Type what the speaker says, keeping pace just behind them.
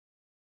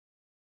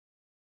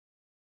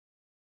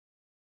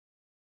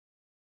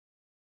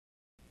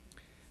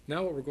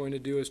Now what we're going to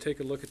do is take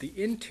a look at the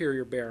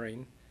interior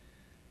bearing.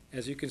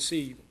 As you can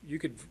see, you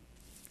could,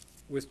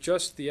 with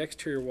just the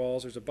exterior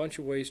walls, there's a bunch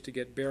of ways to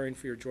get bearing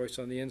for your joists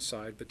on the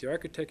inside, but the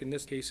architect in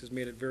this case has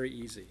made it very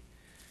easy.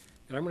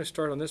 And I'm going to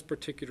start on this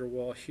particular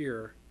wall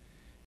here.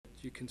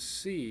 You can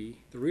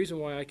see the reason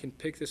why I can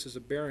pick this as a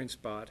bearing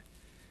spot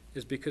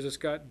is because it's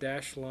got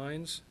dashed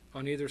lines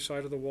on either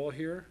side of the wall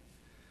here.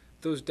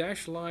 Those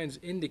dashed lines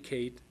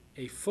indicate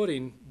a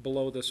footing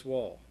below this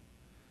wall.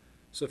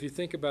 So if you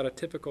think about a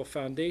typical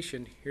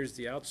foundation, here's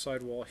the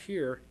outside wall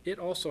here, it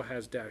also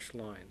has dashed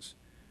lines,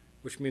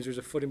 which means there's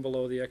a footing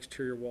below the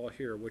exterior wall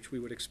here, which we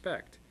would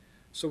expect.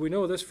 So we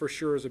know this for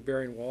sure is a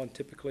bearing wall, and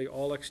typically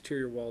all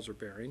exterior walls are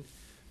bearing.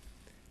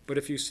 But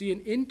if you see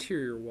an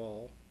interior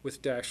wall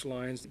with dashed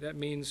lines, that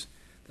means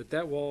that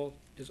that wall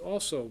is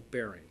also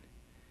bearing.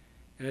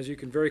 And as you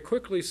can very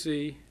quickly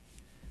see,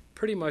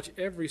 pretty much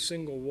every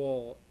single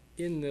wall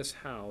in this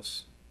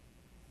house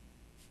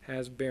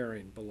has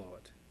bearing below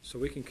it. So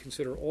we can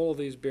consider all of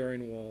these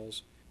bearing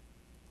walls.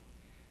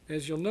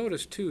 As you'll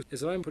notice too,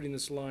 is that I'm putting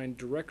this line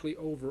directly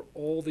over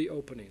all the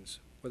openings,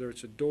 whether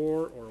it's a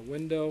door or a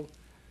window.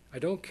 I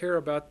don't care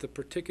about the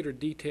particular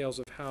details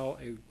of how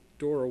a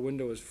door or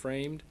window is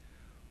framed.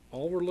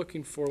 All we're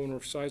looking for when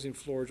we're sizing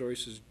floor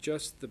joists is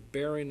just the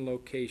bearing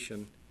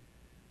location,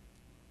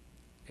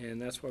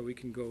 and that's why we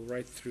can go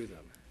right through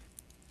them.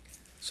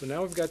 So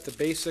now we've got the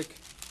basic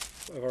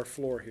of our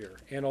floor here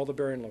and all the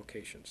bearing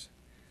locations.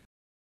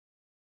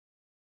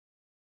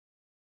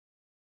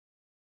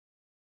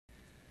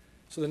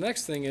 So the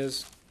next thing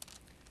is,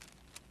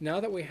 now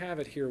that we have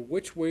it here,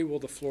 which way will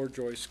the floor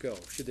joists go?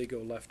 Should they go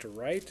left to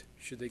right?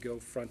 Should they go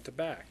front to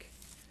back?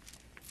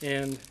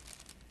 And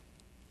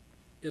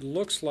it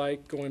looks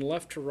like going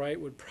left to right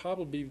would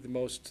probably be the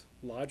most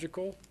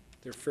logical.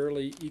 They're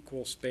fairly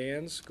equal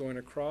spans going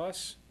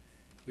across.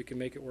 We can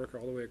make it work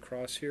all the way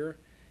across here.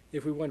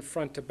 If we went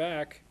front to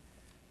back,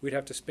 we'd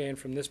have to span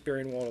from this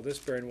bearing wall to this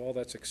bearing wall.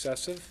 That's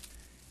excessive,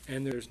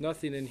 and there's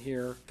nothing in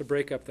here to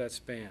break up that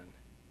span.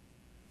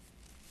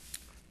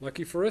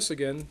 Lucky for us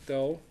again,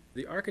 though,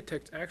 the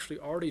architect actually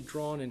already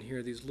drawn in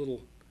here these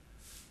little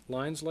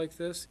lines like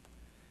this,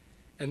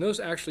 and those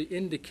actually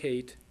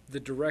indicate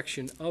the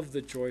direction of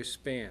the joist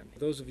span.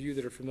 Those of you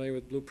that are familiar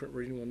with blueprint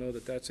reading will know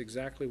that that's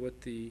exactly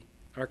what the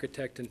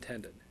architect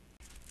intended.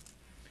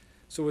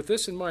 So with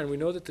this in mind, we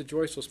know that the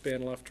joist will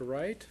span left to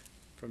right,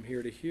 from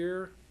here to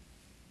here,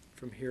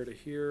 from here to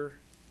here,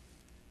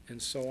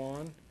 and so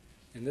on.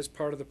 In this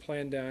part of the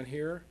plan down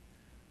here,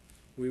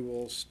 we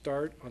will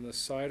start on the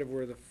side of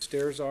where the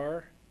stairs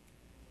are,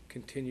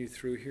 continue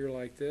through here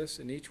like this,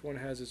 and each one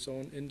has its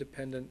own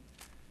independent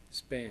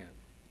span.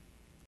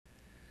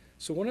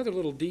 So one other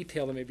little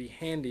detail that may be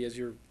handy as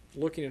you're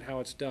looking at how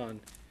it's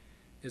done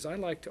is I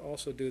like to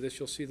also do this.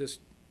 You'll see this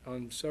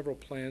on several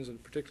plans,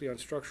 and particularly on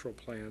structural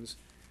plans,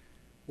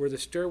 where the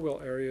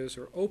stairwell areas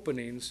or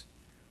openings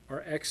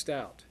are X'd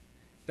out.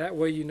 That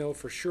way you know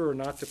for sure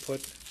not to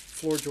put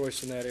floor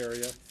joists in that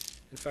area.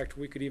 In fact,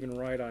 we could even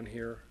write on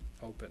here,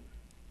 open.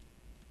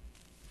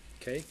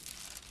 Okay?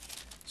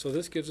 So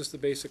this gives us the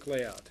basic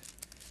layout.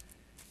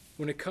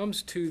 When it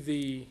comes to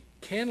the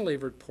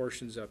cantilevered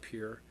portions up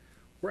here,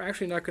 we're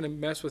actually not going to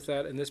mess with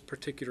that in this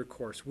particular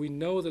course. We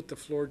know that the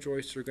floor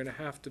joists are going to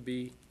have to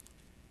be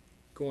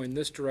going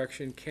this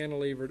direction,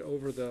 cantilevered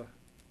over the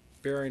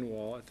bearing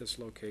wall at this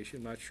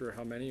location. Not sure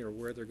how many or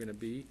where they're going to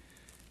be.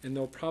 And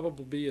there'll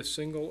probably be a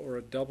single or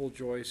a double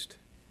joist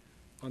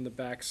on the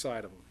back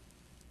side of them.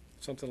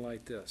 Something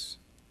like this.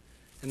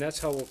 And that's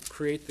how we'll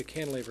create the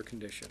cantilever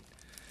condition.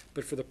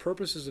 But for the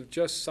purposes of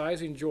just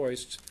sizing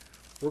joists,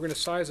 we're going to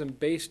size them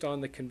based on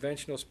the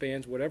conventional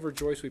spans. Whatever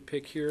joist we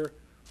pick here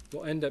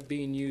will end up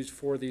being used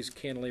for these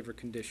cantilever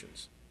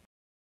conditions.